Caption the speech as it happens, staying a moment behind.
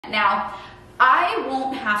Now, I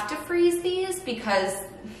won't have to freeze these because,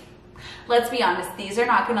 let's be honest, these are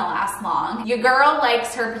not gonna last long. Your girl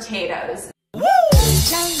likes her potatoes. Woo!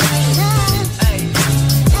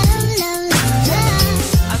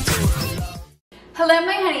 Hello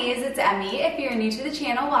my honeys, it's Emmy. If you're new to the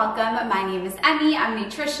channel, welcome. My name is Emmy. I'm a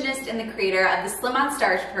nutritionist and the creator of the Slim on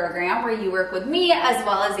Starch program, where you work with me as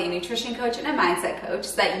well as a nutrition coach and a mindset coach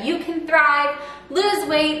so that you can thrive, lose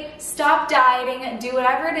weight, stop dieting, do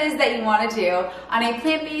whatever it is that you want to do on a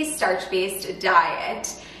plant-based, starch-based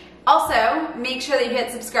diet. Also, make sure that you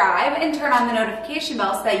hit subscribe and turn on the notification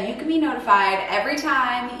bell so that you can be notified every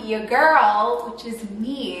time your girl, which is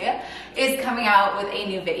me, is coming out with a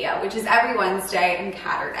new video, which is every Wednesday and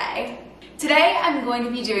Saturday. Today, I'm going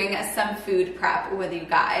to be doing some food prep with you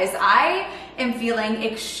guys. I am feeling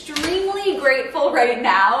extremely grateful right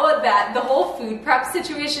now that the whole food prep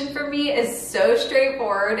situation for me is so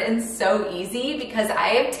straightforward and so easy because I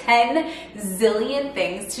have 10 zillion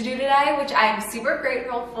things to do today, which I am super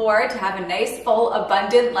grateful for, to have a nice, full,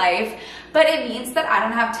 abundant life. But it means that I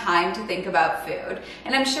don't have time to think about food.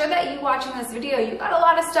 And I'm sure that you watching this video, you got a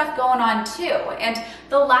lot of stuff going on too. And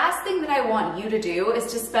the last thing that I want you to do is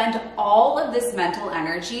to spend all of this mental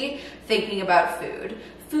energy thinking about food.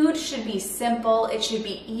 Food should be simple, it should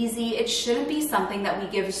be easy, it shouldn't be something that we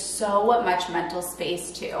give so much mental space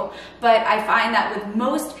to. But I find that with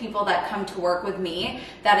most people that come to work with me,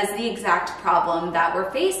 that is the exact problem that we're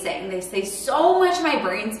facing. They say so much of my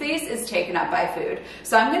brain space is taken up by food.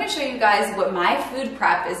 So I'm gonna show you guys what my food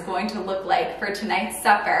prep is going to look like for tonight's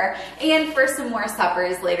supper and for some more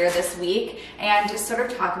suppers later this week, and just sort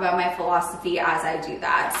of talk about my philosophy as I do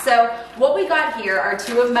that. So what we got here are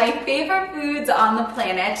two of my favorite foods on the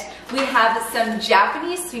planet. We have some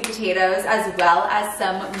Japanese sweet potatoes as well as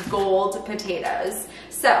some gold potatoes.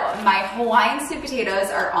 So my Hawaiian sweet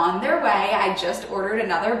potatoes are on their way. I just ordered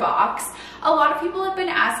another box. A lot of people have been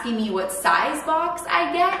asking me what size box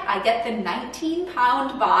I get. I get the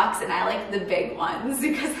 19-pound box, and I like the big ones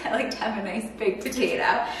because I like to have a nice big potato.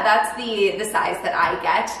 That's the size that I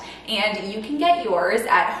get, and you can get yours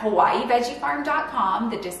at hawaiivegiefarm.com.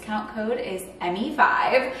 The discount code is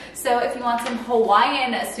Emmie5. So if you want some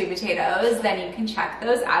Hawaiian sweet potatoes, then you can check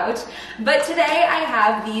those out. But today I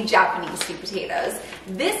have the Japanese sweet potatoes.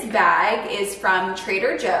 This bag is from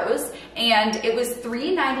Trader Joe's, and it was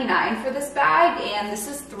 $3.99 for this bag, and this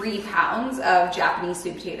is 3 pounds of Japanese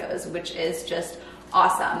sweet potatoes, which is just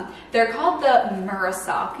awesome. They're called the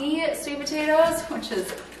Murasaki sweet potatoes, which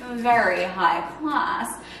is very high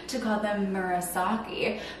class to call them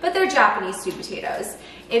Murasaki, but they're Japanese sweet potatoes.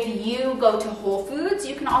 If you go to Whole Foods,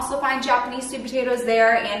 you can also find Japanese sweet potatoes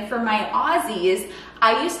there, and for my Aussies,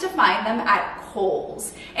 I used to find them at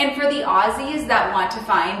Kohl's. And for the Aussies that want to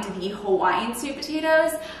find the Hawaiian sweet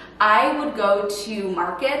potatoes, I would go to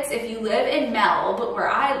markets. If you live in Melbourne, where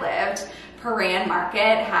I lived, Paran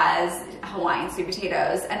Market has Hawaiian sweet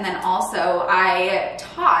potatoes. And then also I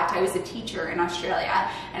was a teacher in Australia,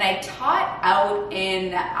 and I taught out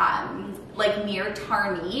in like near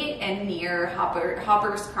Tarnee and near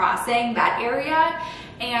Hoppers Crossing, that area.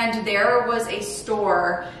 And there was a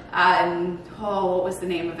store, what was the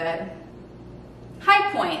name of it?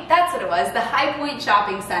 High Point, that's what it was, the High Point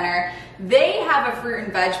Shopping Center. They have a fruit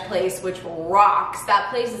and veg place which rocks.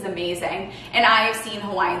 That place is amazing. And I have seen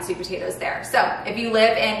Hawaiian sweet potatoes there. So if you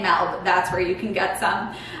live in Melbourne, that's where you can get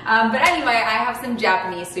some. But anyway, I have some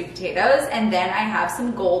Japanese sweet potatoes, and then I have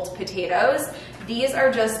some gold potatoes. These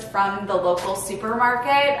are just from the local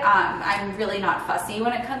supermarket. I'm really not fussy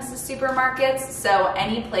when it comes to supermarkets, so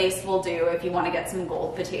any place will do if you want to get some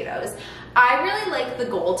gold potatoes. I really like the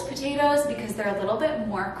gold potatoes because they're a little bit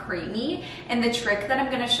more creamy, and the trick that I'm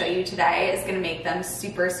going to show you today is going to make them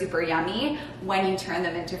super, super yummy when you turn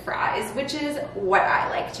them into fries, which is what I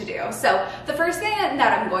like to do. So the first thing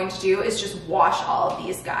that I'm going to do is just wash all of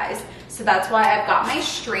these guys. So that's why I've got my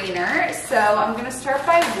strainer. So I'm going to start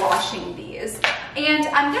by washing these. And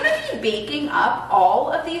I'm going to be baking up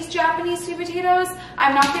all of these Japanese sweet potatoes.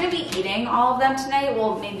 I'm not going to be eating all of them tonight.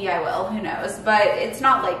 Well, maybe I will, who knows, but it's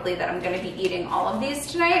not likely that I'm going to be eating all of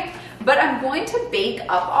these tonight. But I'm going to bake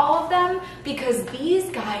up all of them because these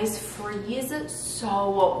guys freeze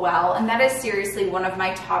so well. And that is seriously one of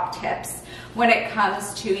my top tips when it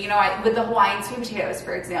comes to, you know, with the Hawaiian sweet potatoes,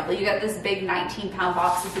 for example. You get this big 19-pound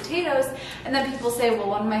box of potatoes, and then people say, well,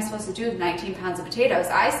 what am I supposed to do with 19 pounds of potatoes?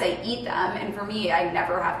 I say eat them, and for me, I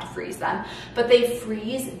never have to freeze them. But they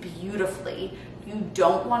freeze beautifully. You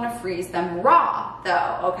don't want to freeze them raw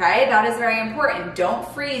though, okay? That is very important. Don't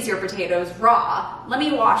freeze your potatoes raw. Let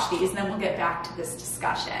me wash these and then we'll get back to this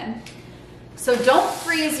discussion. So don't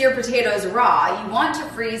freeze your potatoes raw. You want to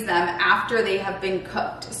freeze them after they have been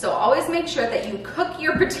cooked. So always make sure that you cook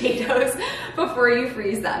your potatoes before you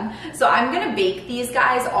freeze them. So I'm gonna bake these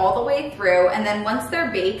guys all the way through, and then once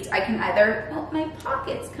they're baked, I can either, oh, my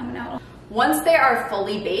pocket's coming out. Once they are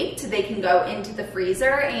fully baked, they can go into the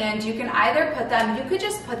freezer, and you can either put them, you could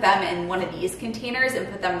just put them in one of these containers and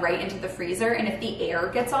put them right into the freezer, and if the air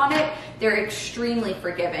gets on it, they're extremely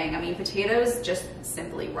forgiving. I mean, potatoes just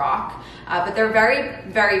simply rock, but they're very,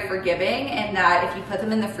 very forgiving in that if you put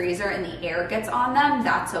them in the freezer and the air gets on them,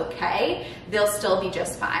 that's okay. They'll still be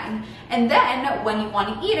just fine. And then when you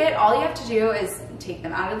want to eat it, all you have to do is take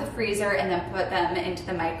them out of the freezer and then put them into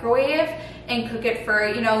the microwave and cook it for,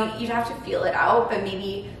 you know, you'd have to feel it out, but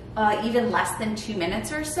maybe even less than 2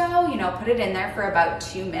 minutes or so. You know, put it in there for about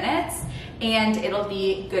 2 minutes and it'll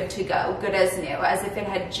be good to go, good as new, as if it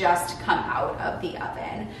had just come out of the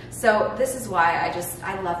oven. So this is why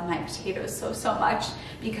I love my potatoes so much,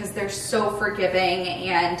 because they're so forgiving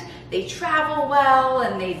and they travel well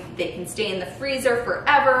and they can stay in the freezer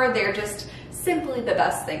forever. They're just simply the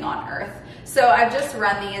best thing on earth. So I've just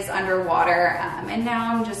run these underwater and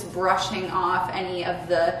now I'm just brushing off any of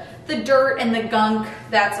the dirt and the gunk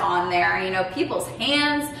that's on there. You know, people's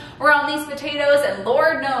hands were on these potatoes, and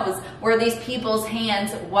Lord knows where these people's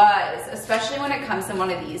hands was, especially when it comes in one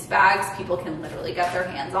of these bags. People can literally get their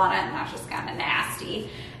hands on it, and that's just kind of nasty.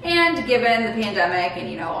 And given the pandemic and,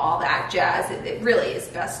 you know, all that jazz, it really is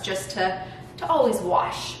best just to always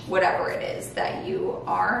wash whatever it is that you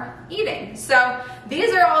are eating. So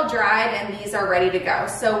these are all dried and these are ready to go.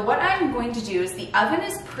 So what I'm going to do is, the oven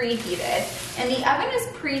is preheated, and the oven is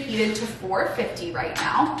preheated to 450 right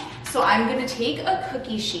now. So I'm gonna take a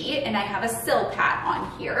cookie sheet, and I have a Silpat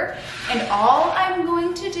on here, and all I'm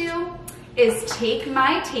going to do is take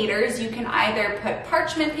my taters. You can either put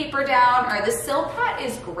parchment paper down, or the Silpat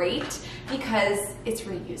is great because it's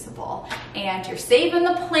reusable and you're saving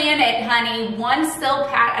the planet, honey, one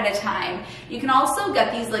Silpat at a time. You can also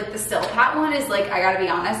get these, like the Silpat one is, like, I gotta be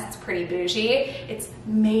honest, it's pretty bougie. It's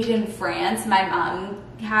made in France. My mom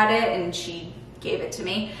had it and she gave it to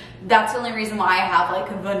me. That's the only reason why I have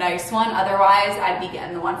like the nice one. Otherwise, I'd be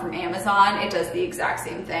getting the one from Amazon. It does the exact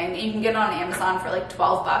same thing. You can get it on Amazon for like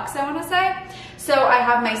 12 bucks, I wanna say. So I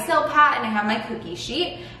have my Silpat and I have my cookie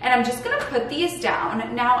sheet, and I'm just gonna put these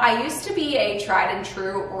down. Now, I used to be a tried and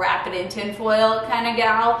true wrap it in tinfoil kind of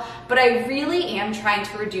gal, but I really am trying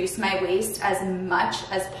to reduce my waste as much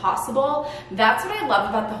as possible. That's what I love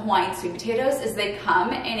about the Hawaiian sweet potatoes, is they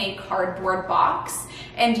come in a cardboard box,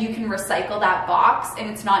 and you can recycle that box, and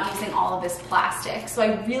it's not using all of this plastic. So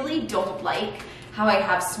I really don't like how I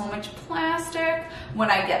have so much plastic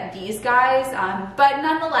when I get these guys, but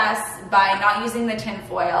nonetheless, by not using the tin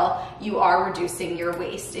foil, you are reducing your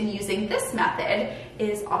waste, and using this method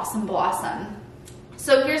is awesome blossom.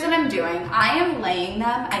 So here's what I'm doing. I am laying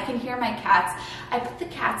them. I can hear my cats. I put the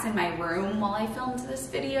cats in my room while I filmed this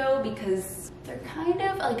video because they're kind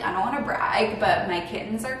of, like, I don't want to brag, but my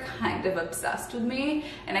kittens are kind of obsessed with me,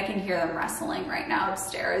 and I can hear them wrestling right now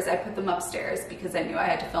upstairs. I put them upstairs because I knew I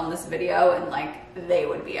had to film this video, and like, they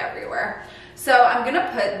would be everywhere. So I'm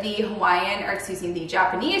gonna put the Hawaiian, or excuse me, the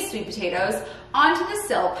Japanese sweet potatoes onto the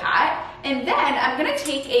Silpat, and then I'm gonna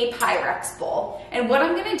take a Pyrex bowl. And what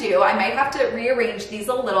I'm gonna do, I might have to rearrange these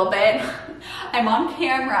a little bit. I'm on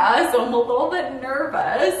camera, so I'm a little bit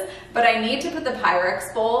nervous, but I need to put the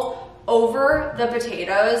Pyrex bowl over the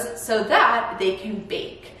potatoes so that they can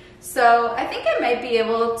bake. So I think I might be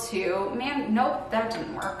able to, man, nope, that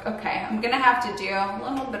didn't work. Okay, I'm gonna have to do a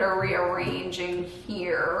little bit of rearranging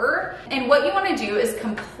here. And what you wanna do is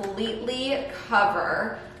completely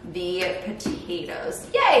cover the potatoes.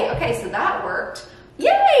 Yay, okay, so that worked.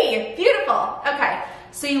 Yay, beautiful. Okay,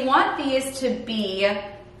 so you want these to be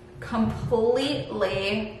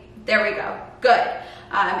completely, there we go, good.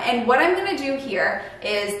 And what I'm gonna do here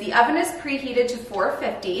is, the oven is preheated to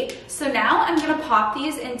 450. So now I'm gonna pop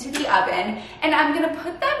these into the oven, and I'm gonna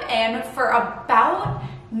put them in for about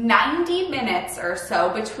 90 minutes or so,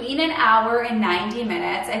 between an hour and 90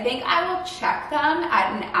 minutes. I think I will check them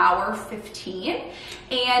at an hour 15.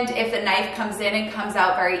 And if the knife comes in and comes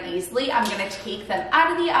out very easily, I'm gonna take them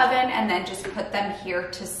out of the oven and then just put them here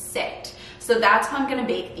to sit. So that's how I'm gonna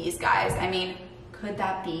bake these guys. I mean, could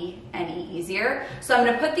that be any easier? So I'm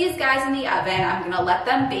gonna put these guys in the oven. I'm gonna let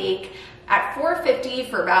them bake at 450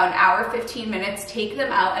 for about an hour, 15 minutes, take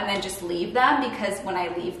them out, and then just leave them, because when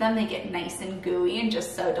I leave them, they get nice and gooey and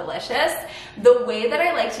just so delicious. The way that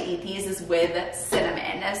I like to eat these is with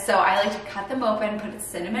cinnamon. So I like to cut them open, put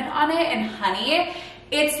cinnamon on it and honey.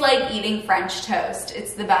 It's like eating French toast.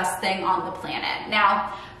 It's the best thing on the planet.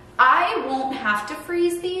 Now, I won't have to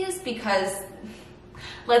freeze these because,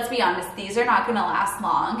 let's be honest, these are not gonna last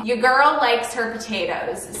long. Your girl likes her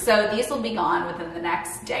potatoes, so these will be gone within the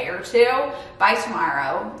next day or two. By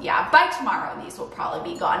tomorrow, yeah, by tomorrow these will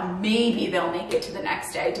probably be gone. Maybe they'll make it to the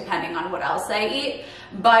next day, depending on what else I eat.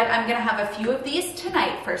 But I'm gonna have a few of these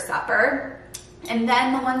tonight for supper. And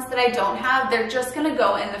then the ones that I don't have, they're just gonna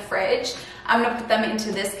go in the fridge. I'm gonna put them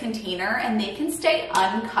into this container and they can stay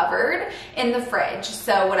uncovered in the fridge.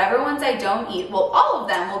 So whatever ones I don't eat, well, all of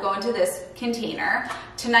them will go into this container.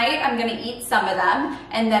 Tonight, I'm gonna eat some of them,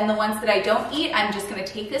 and then the ones that I don't eat, I'm just gonna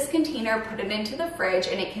take this container, put it into the fridge,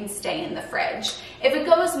 and it can stay in the fridge. If it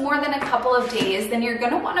goes more than a couple of days, then you're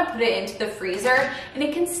gonna wanna put it into the freezer, and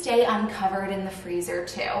it can stay uncovered in the freezer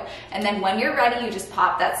too. And then when you're ready, you just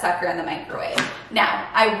pop that sucker in the microwave. Now,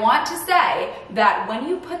 I want to say that when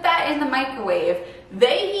you put that in the microwave,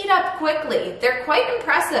 they heat up quickly. They're quite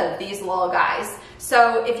impressive, these little guys.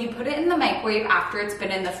 So if you put it in the microwave after it's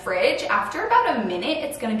been in the fridge, after about a minute,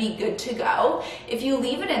 it's gonna be good to go. If you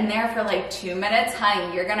leave it in there for like 2 minutes,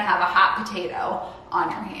 honey, you're gonna have a hot potato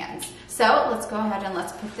on your hands. So let's go ahead and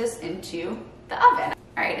let's put this into the oven.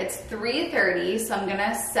 All right, it's 3:30, so I'm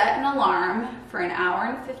gonna set an alarm for 1 hour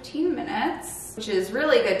and 15 minutes, which is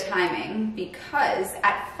really good timing because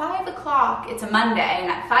at 5 o'clock, it's a Monday,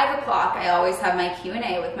 and at 5 o'clock, I always have my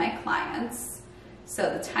Q&A with my clients. So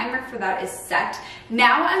the timer for that is set.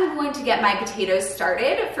 Now I'm going to get my potatoes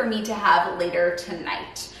started for me to have later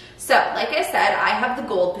tonight. So like I said, I have the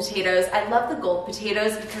gold potatoes. I love the gold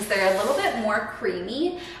potatoes because they're a little bit more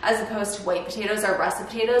creamy as opposed to white potatoes or russet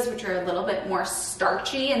potatoes, which are a little bit more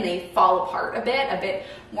starchy and they fall apart a bit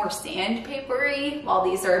more sandpapery, while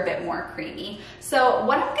these are a bit more creamy. So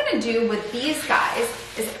what I'm gonna do with these guys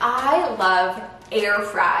is I love air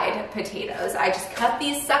fried potatoes. I just cut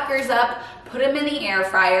these suckers up, put them in the air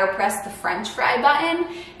fryer, press the French fry button,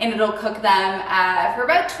 and it'll cook them for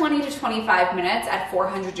about 20 to 25 minutes at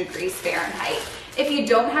 400 degrees Fahrenheit. If you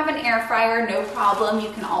don't have an air fryer, no problem.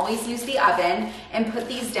 You can always use the oven and put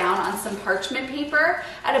these down on some parchment paper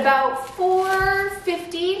at about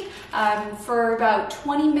 450 for about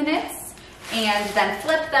 20 minutes, and then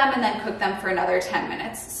flip them and then cook them for another 10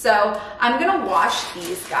 minutes. So I'm gonna wash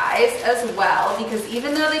these guys as well, because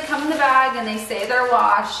even though they come in the bag and they say they're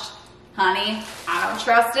washed, honey, I don't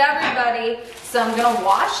trust everybody. So I'm gonna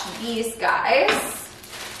wash these guys.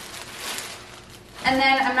 And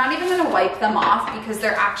then I'm not even gonna wipe them off because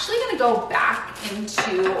they're actually gonna go back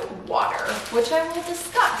into water, which I will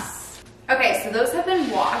discuss. Okay, so those have been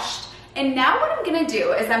washed. And now what I'm gonna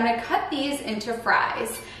do is I'm gonna cut these into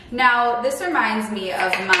fries. Now, this reminds me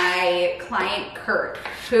of my client, Kurt,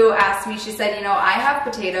 who asked me, she said, you know, I have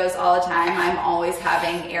potatoes all the time. I'm always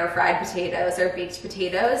having air fried potatoes or baked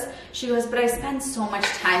potatoes. She goes, but I spend so much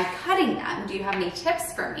time cutting them. Do you have any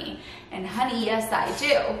tips for me? And honey, yes, I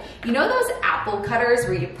do. You know those apple cutters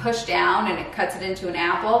where you push down and it cuts it into an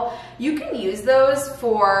apple? You can use those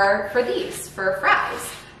for fries.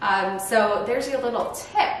 So there's your little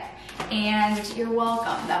tip. And you're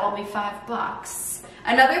welcome. That'll be $5.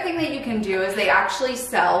 Another thing that you can do is they actually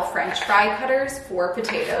sell French fry cutters for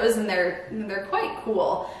potatoes, and they're quite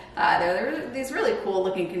cool. They're these really cool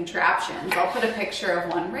looking contraptions. I'll put a picture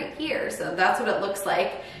of one right here. So that's what it looks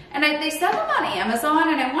like. And they sell them on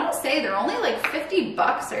Amazon, and I want to say they're only like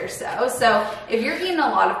 $50 or so. So if you're eating a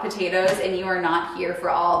lot of potatoes and you are not here for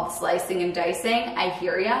all the slicing and dicing, I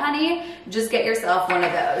hear ya, honey. Just get yourself one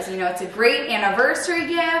of those. You know, it's a great anniversary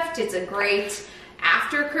gift. It's a great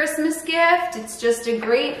after Christmas gift. It's just a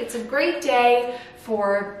great day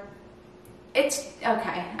for,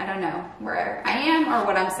 okay, I don't know where I am or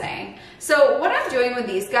what I'm saying. So what I'm doing with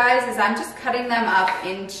these guys is I'm just cutting them up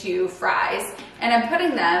into fries, and I'm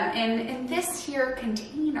putting them in this here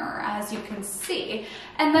container, as you can see.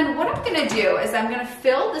 And then what I'm gonna do is I'm gonna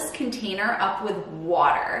fill this container up with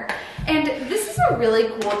water. And this is a really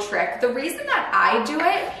cool trick. The reason that I do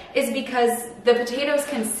it is because the potatoes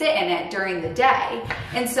can sit in it during the day.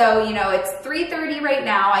 And so, you know, it's 3:30 right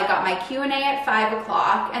now. I got my Q&A at 5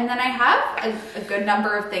 o'clock, and then I have a good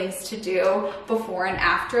number of things to do before and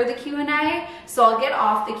after the Q&A. So I'll get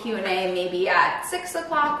off the Q&A maybe at 6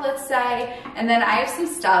 o'clock, let's say, and then I have some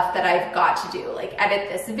stuff that I've got to do, like edit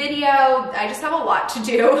this video. I just have a lot to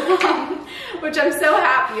do, which I'm so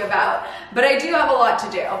happy about, but I do have a lot to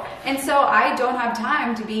do. And so I don't have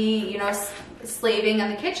time to be, you know, slaving in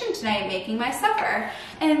the kitchen tonight making my supper.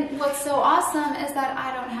 And what's so awesome is that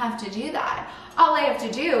I don't have to do that. All I have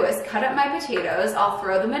to do is cut up my potatoes, I'll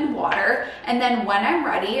throw them in water, and then when I'm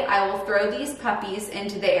ready, I will throw these puppies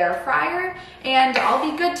into the air fryer, and I'll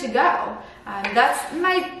be good to go. That's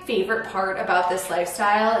my favorite part about this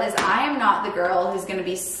lifestyle is I am not the girl who's gonna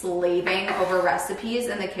be slaving over recipes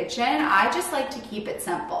in the kitchen. I just like to keep it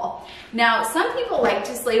simple. Now, some people like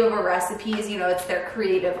to slave over recipes, you know, it's their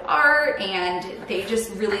creative art and they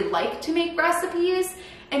just really like to make recipes.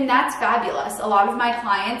 And that's fabulous. A lot of my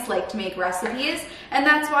clients like to make recipes, and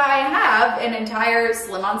that's why I have an entire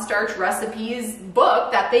Slim on Starch recipes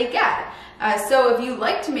book that they get. So if you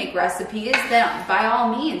like to make recipes, then by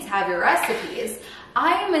all means have your recipes.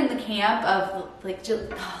 I am in the camp of like,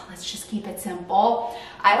 let's just keep it simple.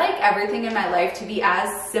 I like everything in my life to be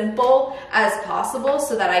as simple as possible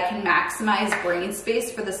so that I can maximize brain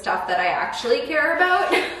space for the stuff that I actually care about.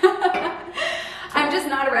 I'm just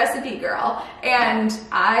not a recipe girl, and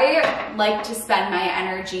I like to spend my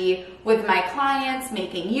energy with my clients,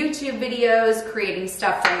 making YouTube videos, creating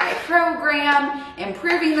stuff for my program,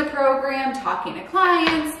 improving the program, talking to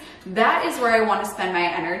clients. That is where I want to spend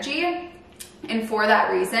my energy. And for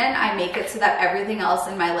that reason, I make it so that everything else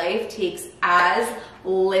in my life takes as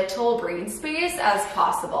little brain space as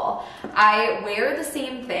possible. I wear the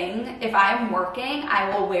same thing. If I'm working,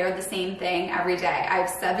 I will wear the same thing every day. I have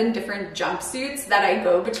 7 different jumpsuits that I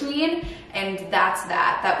go between, and that's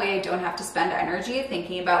that. That way I don't have to spend energy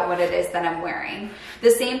thinking about what it is that I'm wearing. The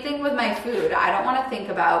same thing with my food. I don't want to think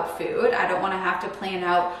about food. I don't want to have to plan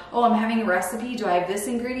out, oh, I'm having a recipe. Do I have this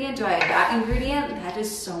ingredient? Do I have that ingredient? That is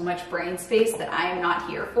so much brain space that I am not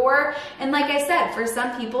here for. And like I said, for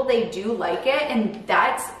some people, they do like it, and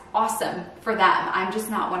that's awesome for them. I'm just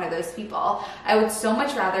not one of those people. I would so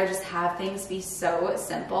much rather just have things be so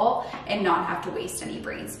simple and not have to waste any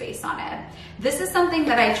brain space on it. This is something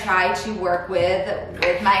that I try to work with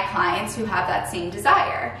my clients who have that same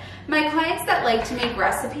desire. My clients that like to make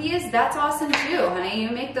recipes, that's awesome too, honey.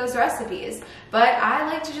 You make those recipes. But I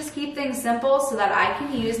like to just keep things simple so that I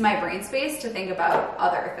can use my brain space to think about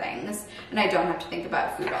other things, and I don't have to think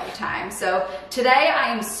about food all the time. So today I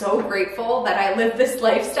am so grateful that I live this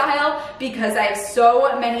lifestyle because I have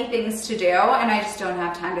so many things to do and I just don't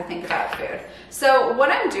have time to think about food. So what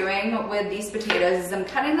I'm doing with these potatoes is I'm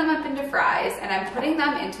cutting them up into fries and I'm putting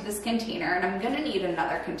them into this container, and I'm gonna need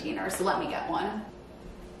another container, so let me get one.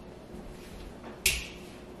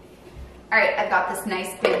 All right, I've got this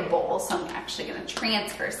nice big bowl, so I'm actually gonna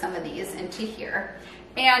transfer some of these into here.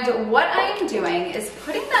 And what I am doing is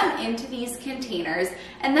putting them into these containers,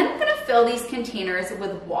 and then I'm gonna fill these containers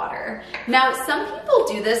with water. Now, some people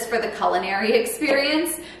do this for the culinary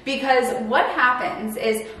experience because what happens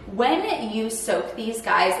is when you soak these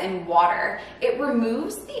guys in water, it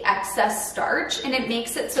removes the excess starch and it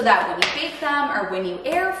makes it so that when you bake them or when you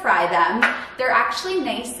air fry them, they're actually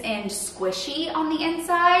nice and squishy on the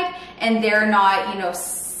inside, and they're not, you know,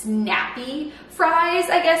 snappy fries,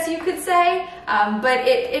 I guess you could say, but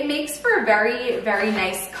it makes for a very, very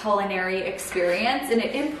nice culinary experience, and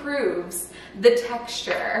it improves the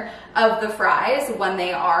texture of the fries when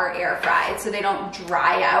they are air fried, so they don't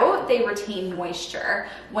dry out, they retain moisture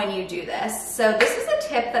when you do this. So this is a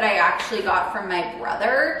tip that I actually got from my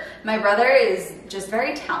brother. My brother is just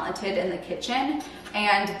very talented in the kitchen,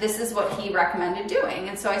 and this is what he recommended doing.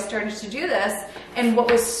 And so I started to do this, and what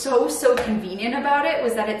was so convenient about it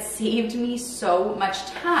was that it saved me so much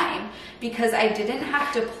time because I didn't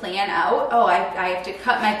have to plan out, oh, I have to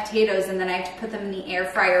cut my potatoes and then I have to put them in the air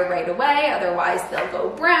fryer right away, otherwise they'll go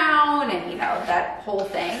brown, and you know, that whole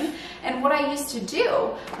thing. And what I used to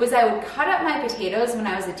do was I would cut up my potatoes when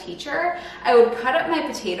I was a teacher. I would cut up my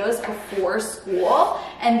potatoes before school,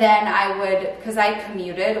 and then I would, because I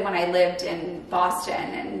commuted when I lived in Boston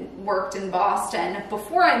and worked in Boston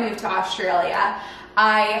before I moved to Australia,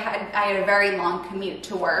 I had a very long commute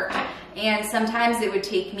to work, and sometimes it would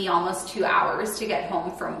take me almost 2 hours to get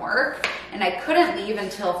home from work, and I couldn't leave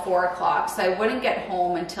until 4 o'clock, so I wouldn't get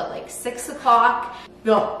home until like 6 o'clock.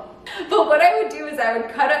 But what I would do is I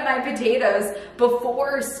would cut up my potatoes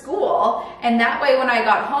before school, and that way when I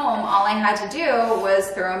got home, all I had to do was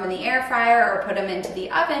throw them in the air fryer or put them into the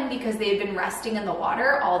oven because they had been resting in the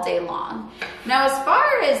water all day long. Now, as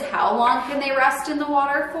far as how long can they rest in the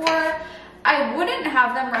water for, I wouldn't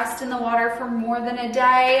have them rest in the water for more than a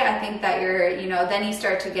day. I think that then you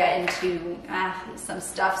start to get into some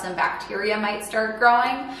stuff, some bacteria might start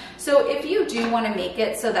growing. So if you do want to make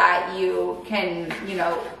it so that you can,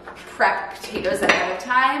 prep potatoes ahead of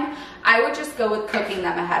time, I would just go with cooking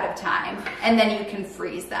them ahead of time, and then you can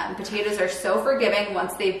freeze them. Potatoes are so forgiving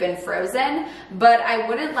once they've been frozen, but I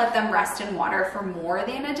wouldn't let them rest in water for more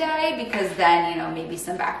than a day because then, maybe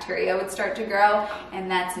some bacteria would start to grow, and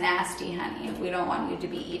that's nasty, honey. We don't want you to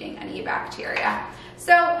be eating any bacteria.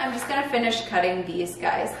 So I'm just gonna finish cutting these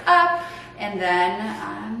guys up, and then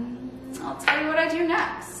I'll tell you what I do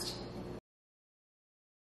next.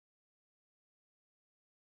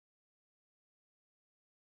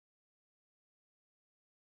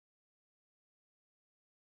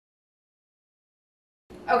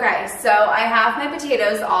 Okay, so I have my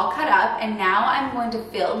potatoes all cut up, and now I'm going to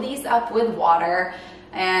fill these up with water.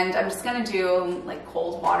 And I'm just gonna do like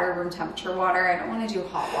cold water, room temperature water. I don't wanna do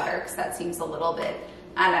hot water because that seems a little bit,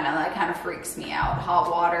 I don't know, that kind of freaks me out. Hot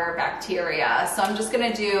water, bacteria. So I'm just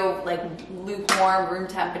gonna do like lukewarm, room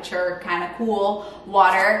temperature, kind of cool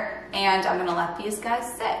water, and I'm gonna let these guys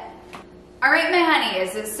sit. All right, my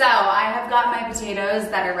honeys, so I have got my potatoes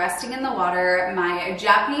that are resting in the water. My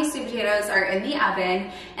Japanese sweet potatoes are in the oven.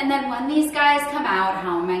 And then when these guys come out,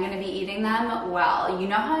 how am I gonna be eating them? Well, you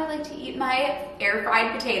know how I like to eat my air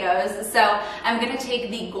fried potatoes. So I'm gonna take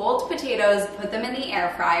the gold potatoes, put them in the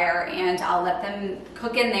air fryer, and I'll let them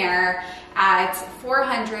cook in there at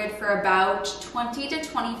 400 for about 20 to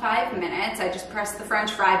 25 minutes. I just press the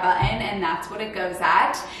French fry button and that's what it goes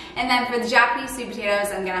at. And then for the Japanese sweet potatoes,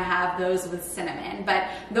 I'm gonna have those with cinnamon. But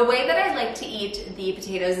the way that I like to eat the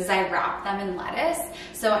potatoes is I wrap them in lettuce.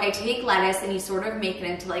 So I take lettuce and you sort of make it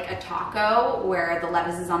into like a taco where the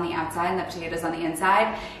lettuce is on the outside and the potatoes on the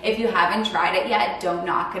inside. If you haven't tried it yet, don't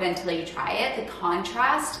knock it until you try it. The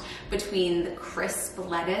contrast between the crisp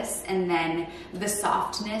lettuce and then the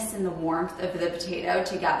softness and the warmth of the potato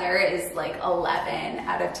together is like 11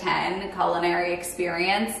 out of 10 culinary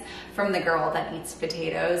experience from the girl that eats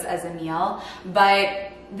potatoes as a meal.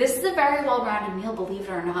 But this is a very well-rounded meal, believe it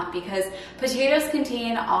or not, because potatoes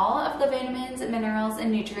contain all of the vitamins, minerals, and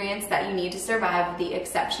nutrients that you need to survive, with the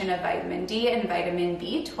exception of vitamin D and vitamin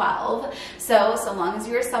B12. So long as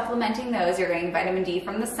you're supplementing those, you're getting vitamin D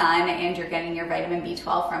from the sun and you're getting your vitamin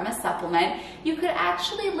B12 from a supplement, you could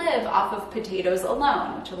actually live off of potatoes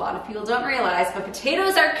alone, which a lot of people don't realize, but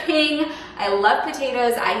potatoes are king. I love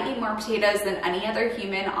potatoes. I eat more potatoes than any other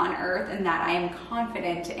human on earth, and that I am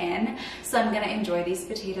confident in. So I'm gonna enjoy these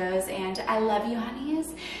potatoes, and I love you,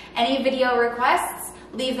 honeys. Any video requests,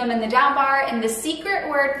 leave them in the down bar. And the secret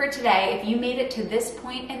word for today, if you made it to this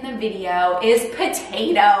point in the video, is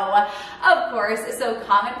potato, of course. So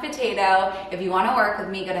comment potato. If you want to work with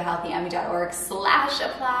me, go to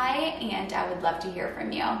healthyemmie.org/apply, and I would love to hear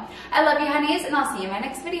from you. I love you, honeys, and I'll see you in my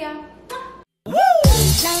next video. Woo!